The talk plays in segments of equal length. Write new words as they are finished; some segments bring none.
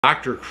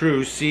Dr.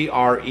 Crewe,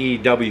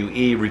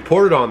 C-R-E-W-E,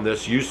 reported on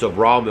this use of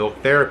raw milk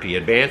therapy.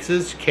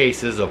 Advances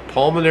cases of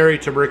pulmonary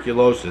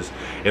tuberculosis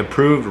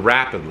improved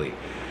rapidly.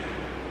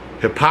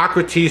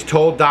 Hippocrates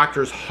told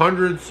doctors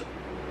hundreds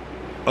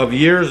of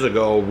years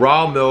ago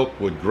raw milk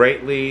would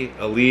greatly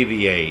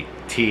alleviate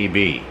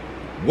TB.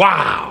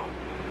 Wow!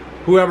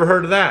 Who ever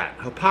heard of that?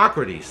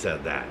 Hippocrates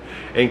said that.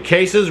 In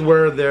cases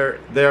where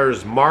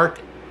there's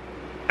marked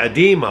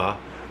edema,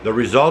 the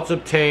results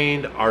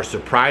obtained are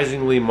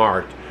surprisingly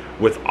marked.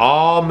 With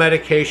all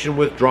medication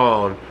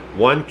withdrawn,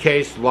 one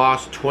case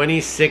lost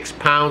 26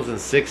 pounds in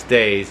 6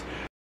 days.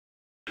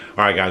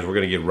 Alright guys, we're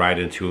going to get right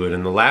into it.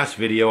 In the last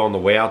video on the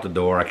way out the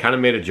door, I kind of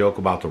made a joke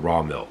about the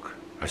raw milk.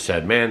 I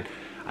said, man,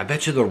 I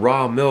bet you the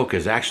raw milk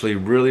is actually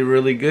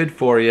really good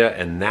for you,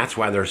 and that's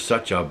why there's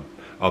such a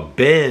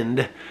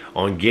bend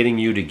on getting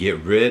you to get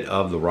rid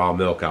of the raw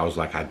milk. I was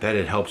like, I bet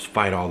it helps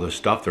fight all this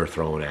stuff they're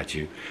throwing at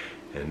you.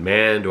 And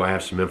man, do I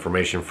have some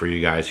information for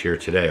you guys here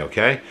today,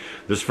 okay?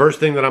 This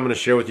first thing that I'm going to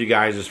share with you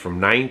guys is from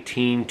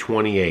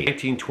 1928.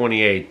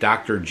 1928,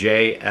 Dr.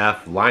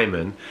 J.F.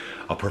 Lyman,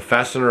 a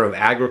professor of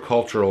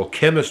agricultural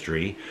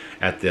chemistry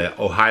at the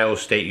Ohio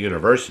State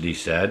University,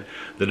 said,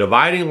 "The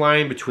dividing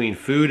line between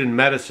food and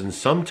medicine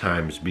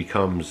sometimes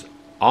becomes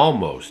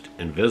almost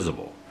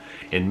invisible.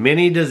 In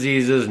many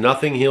diseases,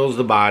 nothing heals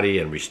the body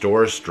and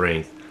restores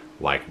strength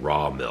like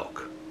raw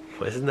milk."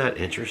 Isn't that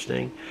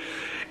interesting?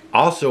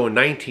 Also in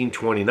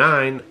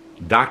 1929,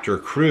 Dr.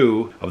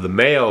 Crewe of the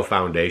Mayo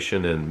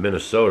Foundation in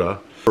Minnesota,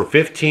 "For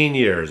 15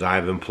 years I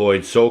have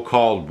employed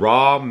so-called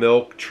raw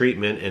milk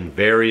treatment in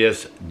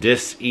various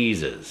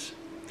diseases.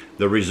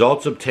 The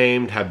results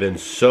obtained have been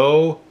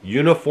so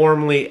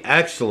uniformly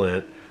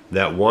excellent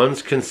that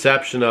one's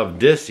conception of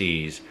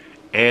disease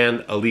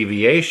and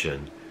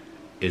alleviation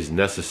is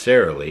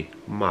necessarily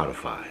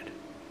modified."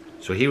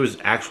 So he was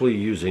actually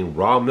using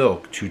raw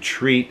milk to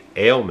treat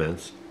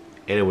ailments,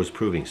 and it was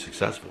proving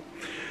successful.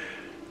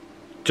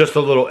 Just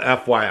a little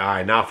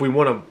FYI. Now, if we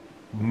want to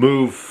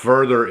move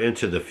further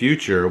into the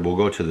future, we'll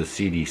go to the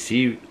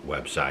CDC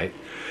website.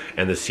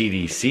 And the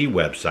CDC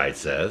website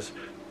says,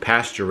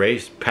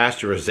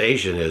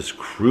 pasteurization is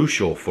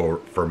crucial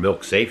for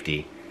milk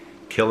safety,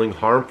 killing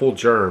harmful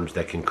germs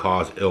that can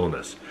cause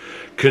illness.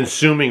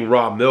 Consuming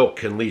raw milk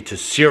can lead to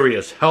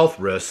serious health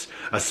risks,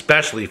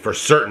 especially for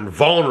certain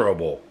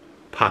vulnerable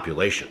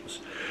populations.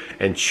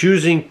 And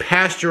choosing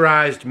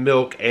pasteurized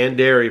milk and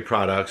dairy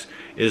products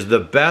is the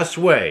best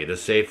way to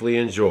safely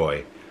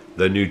enjoy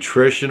the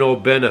nutritional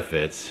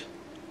benefits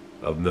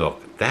of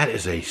milk. That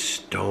is a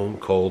stone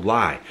cold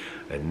lie.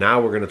 And now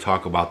we're going to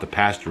talk about the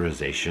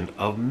pasteurization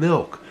of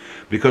milk.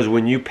 Because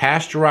when you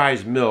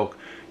pasteurize milk,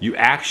 you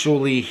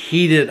actually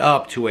heat it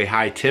up to a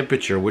high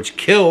temperature, which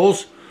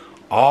kills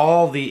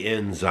all the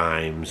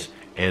enzymes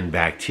and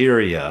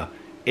bacteria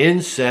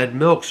in said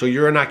milk. So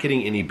you're not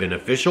getting any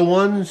beneficial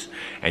ones,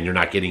 and you're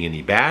not getting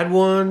any bad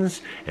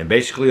ones, and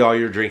basically all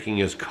you're drinking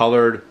is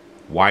colored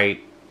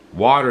white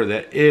water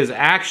that is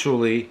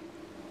actually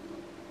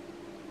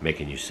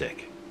making you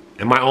sick.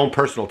 In my own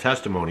personal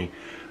testimony,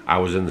 I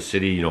was in the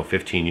city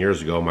 15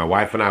 years ago. My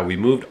wife and I, we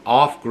moved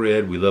off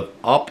grid. We live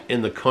up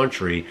in the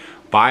country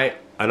by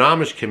an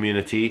Amish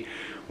community.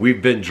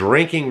 We've been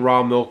drinking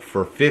raw milk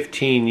for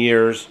 15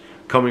 years.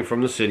 Coming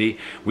from the city,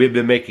 we have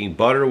been making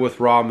butter with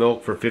raw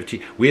milk for 15.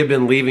 We have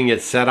been leaving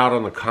it set out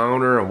on the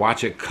counter and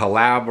watch it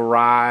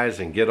collaborize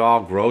and get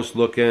all gross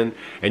looking,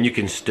 and you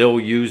can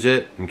still use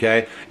it.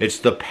 Okay, it's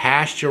the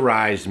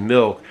pasteurized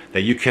milk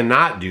that you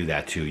cannot do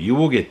that to. You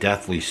will get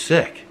deathly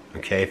sick.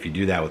 Okay, if you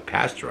do that with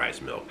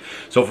pasteurized milk.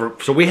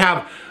 So we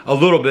have a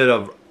little bit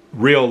of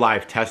real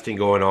life testing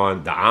going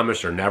on. The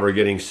Amish are never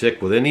getting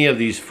sick with any of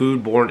these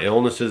foodborne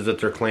illnesses that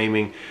they're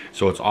claiming.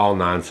 So it's all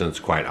nonsense,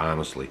 quite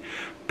honestly.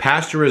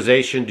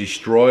 Pasteurization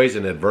destroys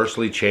and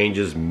adversely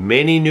changes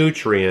many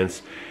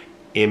nutrients,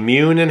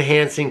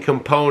 immune-enhancing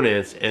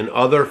components, and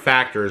other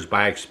factors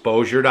by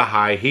exposure to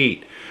high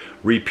heat.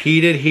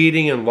 Repeated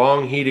heating and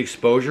long heat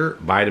exposure,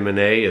 vitamin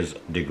A is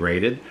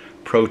degraded,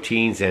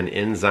 proteins and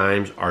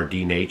enzymes are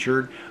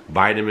denatured,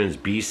 vitamins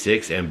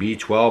B6 and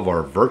B12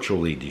 are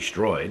virtually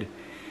destroyed.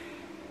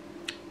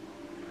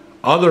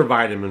 Other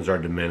vitamins are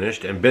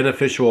diminished, and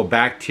beneficial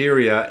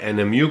bacteria and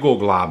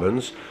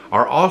immunoglobulins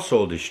are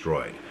also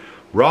destroyed.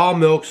 Raw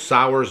milk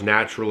sours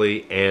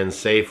naturally and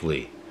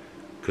safely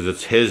because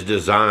it's His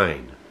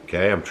design.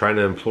 Okay, I'm trying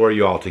to implore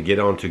you all to get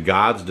onto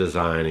God's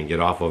design and get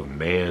off of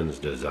man's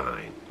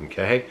design.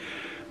 Okay,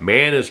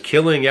 man is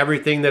killing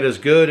everything that is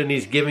good, and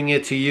he's giving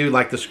it to you,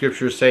 like the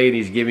scriptures say, and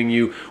he's giving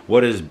you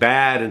what is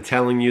bad and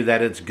telling you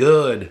that it's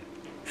good.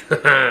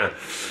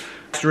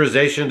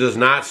 Pasteurization does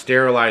not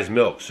sterilize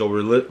milk, so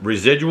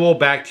residual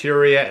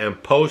bacteria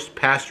and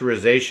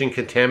post-pasteurization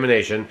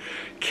contamination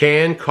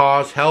can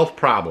cause health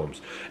problems.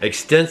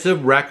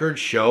 Extensive records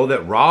show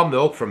that raw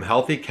milk from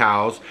healthy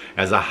cows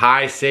has a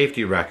high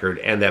safety record,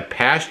 and that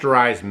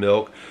pasteurized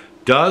milk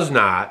does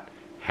not,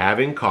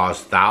 having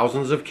caused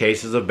thousands of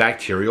cases of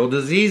bacterial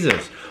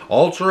diseases.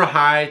 Ultra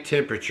high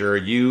temperature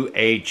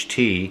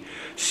UHT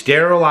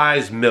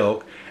sterilized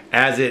milk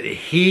as it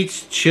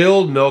heats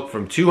chilled milk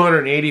from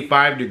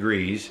 285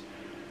 degrees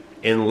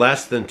in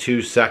less than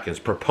 2 seconds.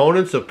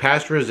 Proponents of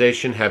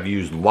pasteurization have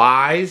used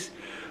lies,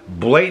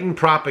 blatant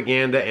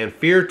propaganda, and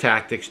fear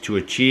tactics to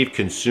achieve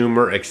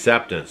consumer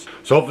acceptance.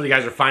 So hopefully you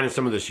guys are finding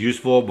some of this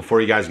useful.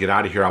 Before you guys get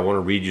out of here, I want to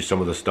read you some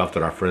of the stuff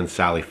that our friend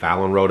Sally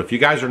Fallon wrote. If you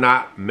guys are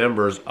not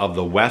members of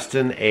the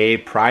Weston A.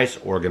 Price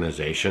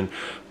Organization,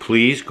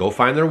 please go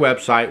find their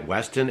website,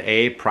 Weston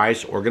A.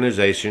 Price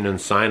Organization, and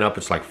sign up.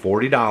 It's like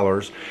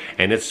 $40,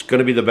 and it's going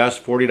to be the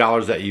best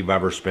 $40 that you've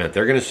ever spent.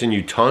 They're going to send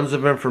you tons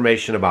of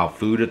information about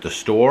food at the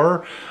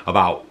store,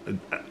 about...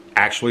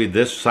 Actually,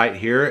 this site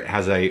here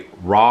has a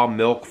raw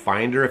milk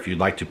finder. If you'd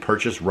like to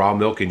purchase raw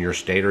milk in your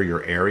state or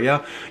your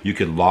area, you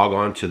can log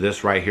on to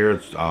this right here.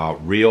 It's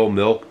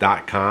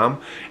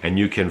realmilk.com, and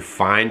you can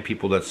find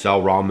people that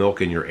sell raw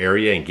milk in your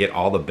area and get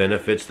all the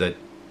benefits that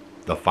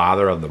the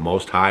Father of the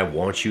Most High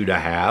wants you to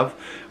have,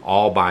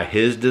 all by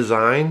His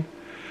design.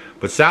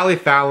 But Sally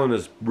Fallon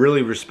is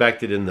really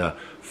respected in the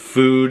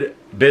food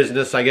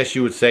business, I guess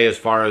you would say, as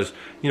far as,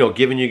 you know,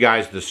 giving you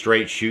guys the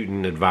straight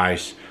shooting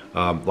advice.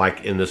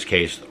 Like in this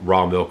case,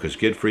 raw milk is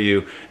good for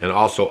you, and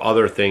also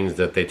other things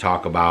that they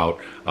talk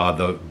about,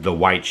 the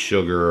white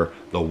sugar,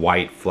 the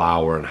white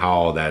flour, and how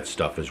all that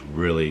stuff is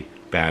really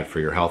bad for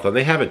your health, and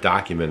they have it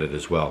documented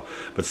as well.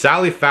 But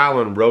Sally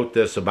Fallon wrote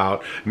this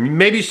about,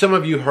 maybe some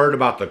of you heard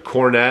about the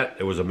Cornet.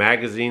 It was a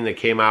magazine that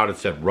came out and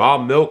said raw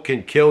milk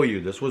can kill you.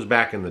 This was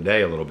back in the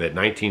day a little bit,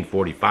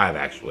 1945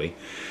 actually,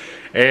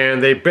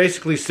 and they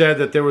basically said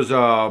that there was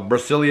a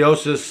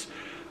brucellosis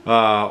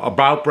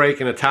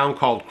outbreak in a town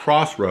called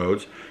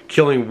Crossroads,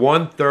 killing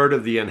 1/3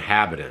 of the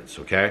inhabitants.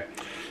 Okay,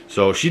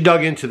 so she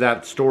dug into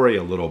that story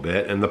a little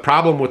bit, and the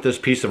problem with this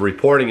piece of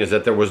reporting is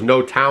that there was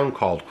no town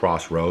called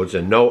Crossroads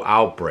and no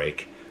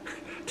outbreak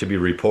to be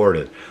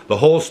reported. The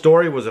whole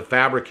story was a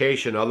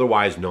fabrication,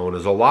 otherwise known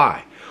as a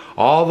lie.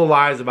 All the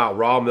lies about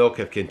raw milk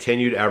have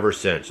continued ever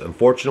since.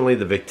 Unfortunately,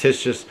 the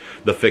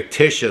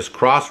fictitious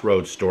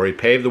Crossroads story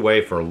paved the way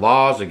for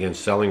laws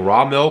against selling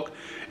raw milk,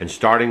 and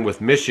starting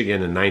with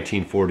Michigan in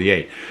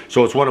 1948.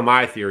 So it's one of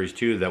my theories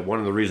too, that one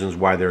of the reasons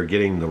why they're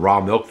getting the raw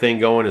milk thing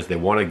going is they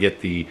want to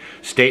get the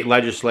state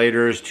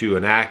legislators to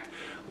enact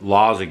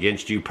laws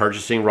against you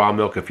purchasing raw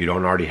milk if you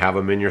don't already have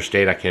them in your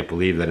state. I can't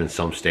believe that in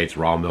some states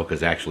raw milk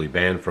is actually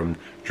banned from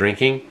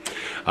drinking,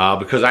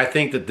 because I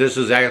think that this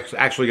is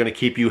actually going to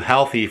keep you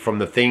healthy from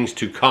the things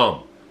to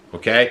come.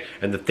 Okay,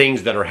 and the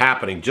things that are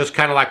happening, just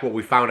kind of like what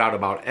we found out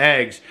about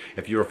eggs,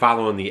 if you were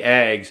following the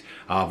eggs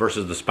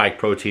versus the spike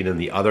protein and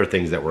the other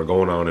things that were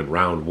going on in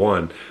round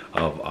 1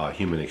 of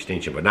human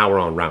extinction. But now we're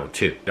on round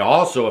 2.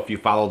 Also, if you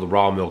follow the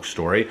raw milk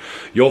story,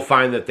 you'll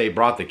find that they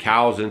brought the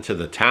cows into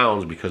the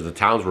towns because the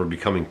towns were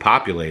becoming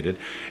populated,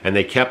 and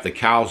they kept the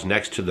cows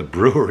next to the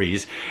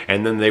breweries,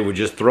 and then they would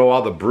just throw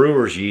all the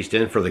brewer's yeast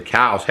in for the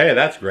cows. Hey,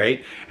 that's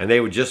great. And they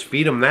would just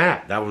feed them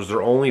that. That was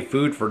their only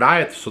food for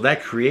diet. So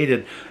that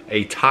created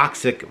a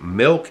toxic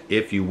milk,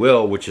 if you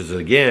will, which is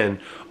again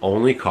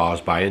only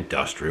caused by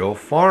industrial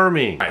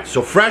farming. Right,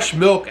 so fresh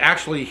milk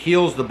actually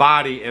heals the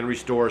body and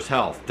restores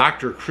health.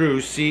 Dr. Crewe,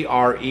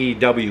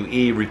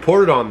 C-R-E-W-E,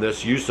 reported on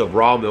this use of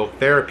raw milk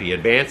therapy.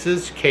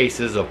 Advances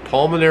cases of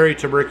pulmonary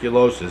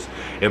tuberculosis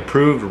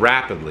improved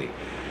rapidly.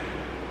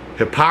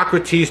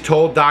 Hippocrates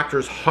told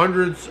doctors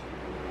hundreds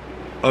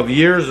of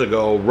years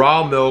ago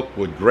raw milk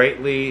would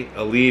greatly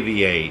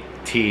alleviate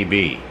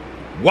TB.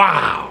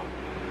 Wow!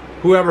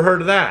 Who ever heard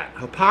of that?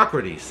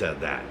 Hippocrates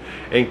said that.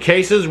 In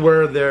cases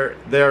where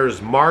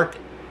there's marked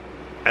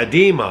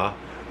edema,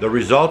 the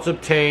results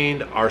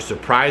obtained are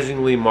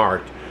surprisingly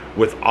marked.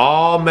 With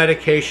all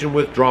medication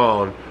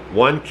withdrawn,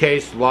 one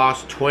case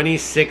lost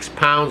 26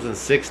 pounds in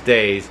 6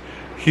 days,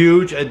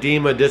 huge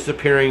edema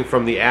disappearing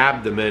from the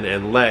abdomen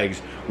and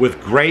legs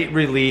with great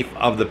relief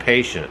of the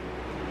patient.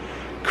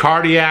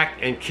 Cardiac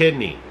and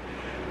kidney.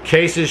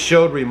 Cases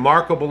showed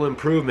remarkable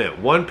improvement.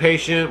 One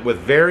patient with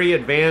very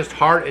advanced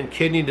heart and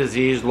kidney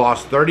disease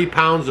lost 30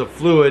 pounds of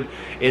fluid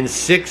in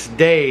 6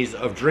 days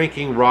of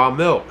drinking raw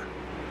milk.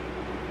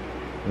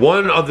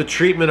 One of the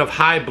treatment of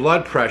high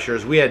blood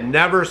pressures, we had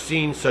never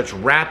seen such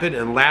rapid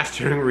and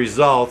lasting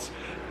results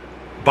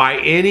by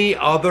any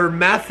other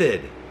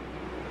method.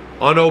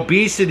 On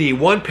obesity,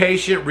 one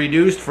patient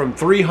reduced from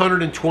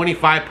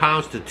 325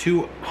 pounds to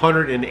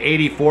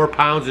 284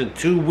 pounds in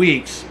 2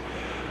 weeks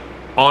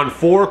on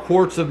 4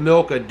 quarts of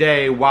milk a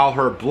day, while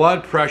her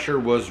blood pressure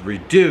was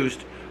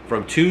reduced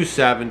from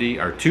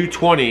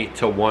 220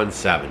 to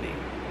 170.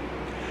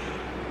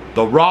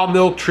 The raw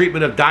milk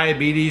treatment of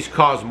diabetes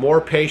caused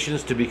more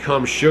patients to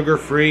become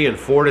sugar-free in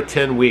 4 to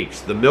 10 weeks.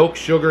 The milk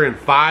sugar in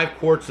 5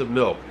 quarts of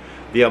milk,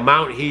 the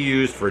amount he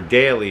used for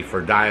daily for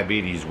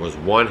diabetes, was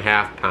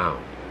 1/2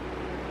 pound.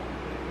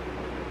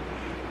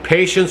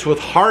 Patients with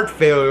heart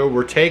failure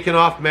were taken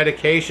off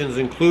medications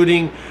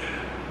including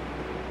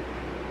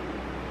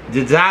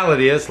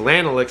Didalitis,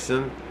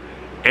 lanolixin,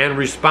 and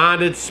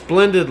responded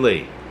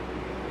splendidly.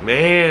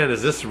 Man,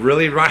 is this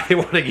really right? They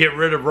want to get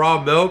rid of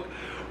raw milk?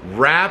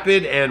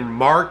 Rapid and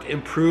marked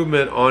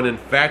improvement on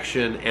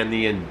infection and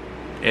the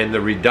and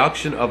the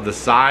reduction of the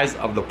size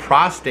of the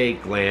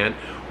prostate gland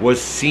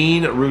was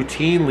seen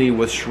routinely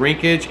with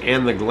shrinkage,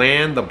 and the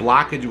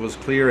blockage was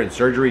clear, and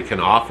surgery can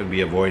often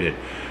be avoided.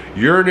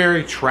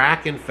 Urinary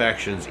tract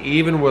infections,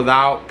 even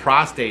without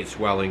prostate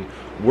swelling,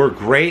 were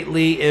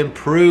greatly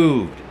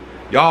improved.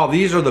 Y'all,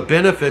 these are the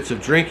benefits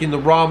of drinking the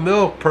raw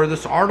milk per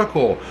this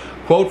article.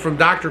 Quote from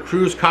Dr.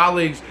 Cruz's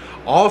colleagues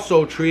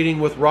also treating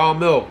with raw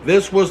milk.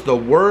 "This was the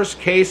worst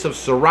case of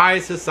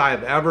psoriasis I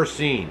have ever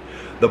seen.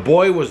 The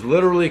boy was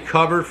literally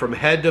covered from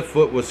head to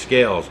foot with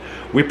scales.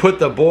 We put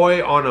the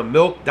boy on a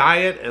milk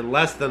diet. In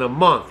less than a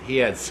month, he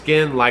had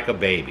skin like a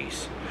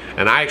baby's."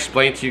 And I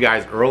explained to you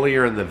guys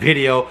earlier in the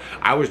video,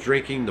 I was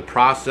drinking the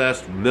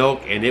processed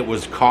milk and it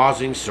was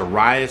causing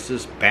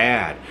psoriasis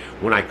bad.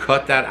 When I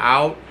cut that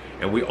out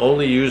and we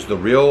only use the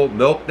real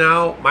milk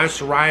now, my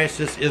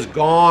psoriasis is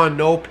gone.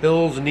 No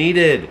pills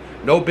needed.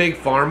 No big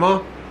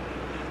pharma.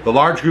 The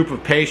large group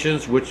of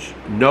patients which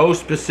no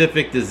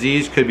specific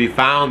disease could be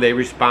found, they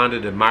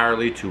responded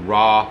admirably to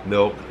raw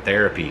milk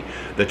therapy.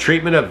 The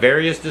treatment of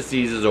various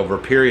diseases over a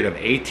period of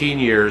 18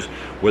 years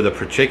with a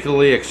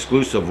particularly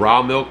exclusive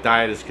raw milk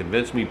diet has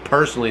convinced me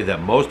personally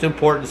that most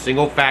important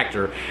single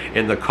factor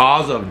in the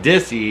cause of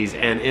disease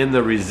and in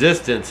the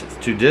resistance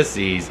to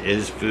disease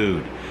is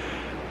food.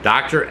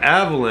 Dr.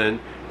 Evelyn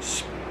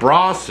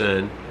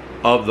Sprawson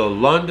of the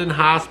London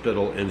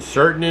Hospital, in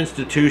certain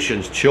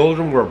institutions,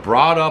 children were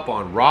brought up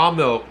on raw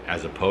milk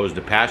as opposed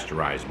to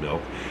pasteurized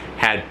milk,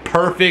 had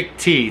perfect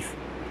teeth,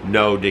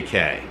 no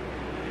decay.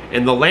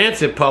 In The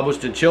Lancet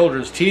published in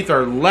Children's, teeth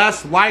are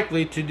less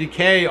likely to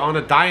decay on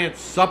a diet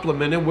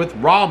supplemented with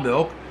raw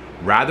milk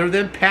rather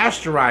than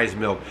pasteurized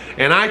milk.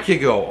 And I could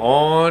go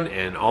on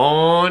and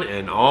on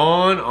and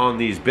on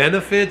these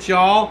benefits,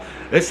 y'all.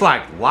 It's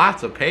like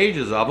lots of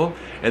pages of them,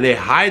 and they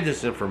hide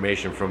this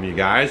information from you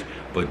guys,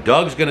 but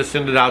Doug's gonna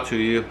send it out to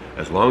you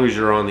as long as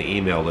you're on the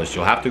email list.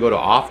 You'll have to go to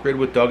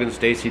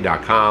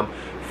offgridwithdougandstacy.com,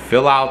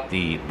 fill out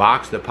the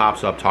box that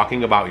pops up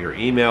talking about your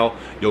email.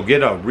 You'll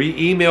get a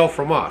re-email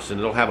from us,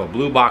 and it'll have a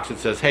blue box that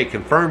says, hey,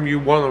 confirm you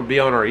want to be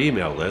on our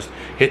email list.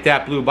 Hit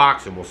that blue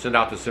box and we'll send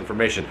out this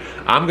information.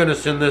 I'm going to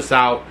send this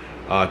out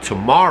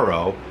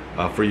tomorrow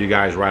for you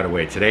guys right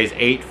away. Today's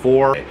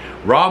 8/4.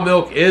 Raw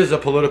milk is a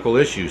political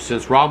issue.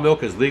 Since raw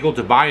milk is legal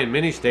to buy in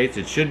many states,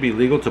 it should be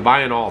legal to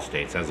buy in all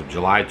states. As of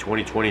July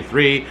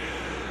 2023,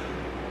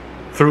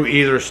 through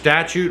either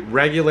statute,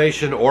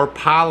 regulation, or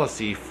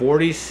policy,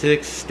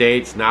 46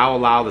 states now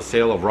allow the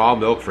sale of raw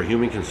milk for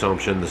human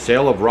consumption, the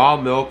sale of raw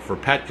milk for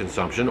pet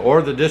consumption,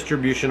 or the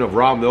distribution of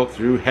raw milk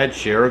through head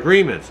share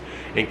agreements.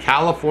 In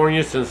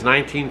California, since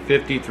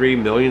 1953,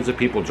 millions of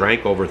people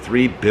drank over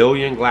 3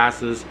 billion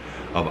glasses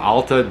of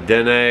Alta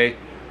Dene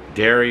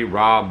dairy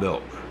raw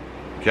milk.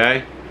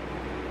 Okay?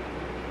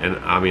 And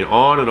I mean,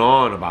 on and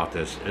on about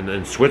this. And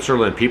in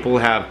Switzerland, people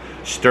have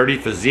sturdy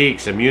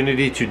physiques,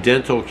 immunity to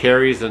dental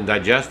caries and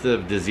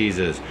digestive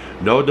diseases,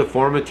 no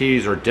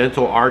deformities or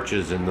dental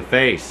arches in the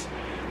face.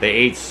 They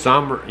ate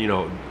some, you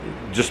know,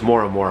 just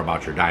more and more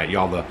about your diet.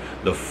 Y'all,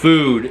 the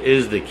food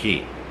is the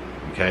key.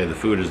 Okay, the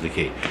food is the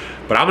key.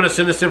 But I'm going to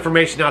send this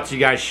information out to you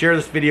guys. Share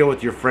this video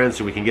with your friends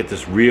so we can get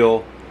this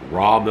real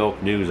raw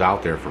milk news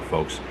out there for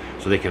folks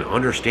so they can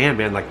understand,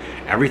 man, like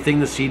everything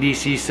the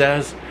CDC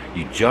says,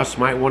 you just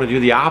might want to do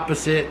the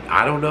opposite.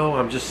 I don't know.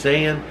 I'm just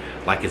saying,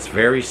 like, it's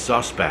very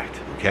suspect,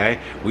 okay?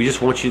 We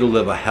just want you to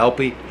live a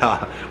healthy,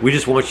 we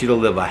just want you to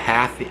live a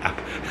happy,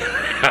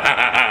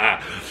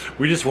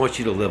 we just want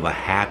you to live a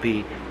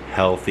happy,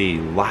 healthy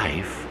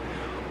life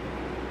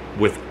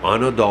with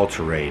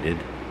unadulterated,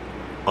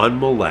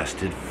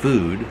 unmolested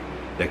food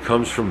that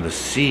comes from the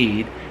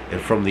seed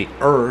and from the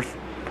earth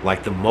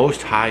like the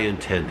Most High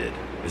intended.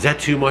 Is that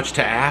too much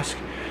to ask?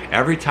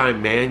 Every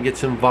time man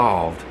gets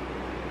involved,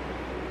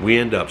 we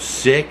end up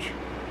sick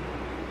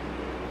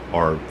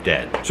or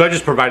dead. So I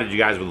just provided you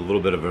guys with a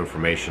little bit of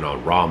information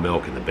on raw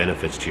milk and the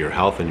benefits to your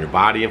health and your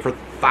body. And for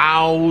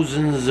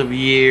thousands of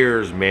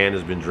years, man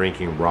has been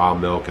drinking raw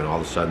milk, and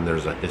all of a sudden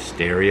there's a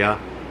hysteria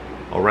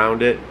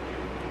around it.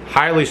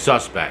 Highly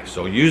suspect.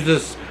 So use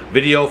this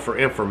video for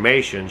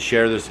information.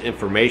 Share this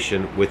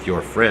information with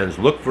your friends.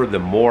 Look for the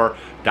more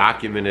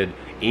documented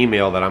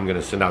email that I'm going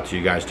to send out to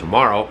you guys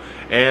tomorrow.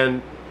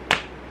 And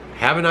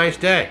have a nice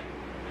day.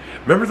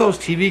 Remember those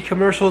TV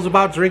commercials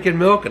about drinking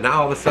milk and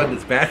now all of a sudden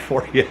it's bad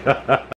for you?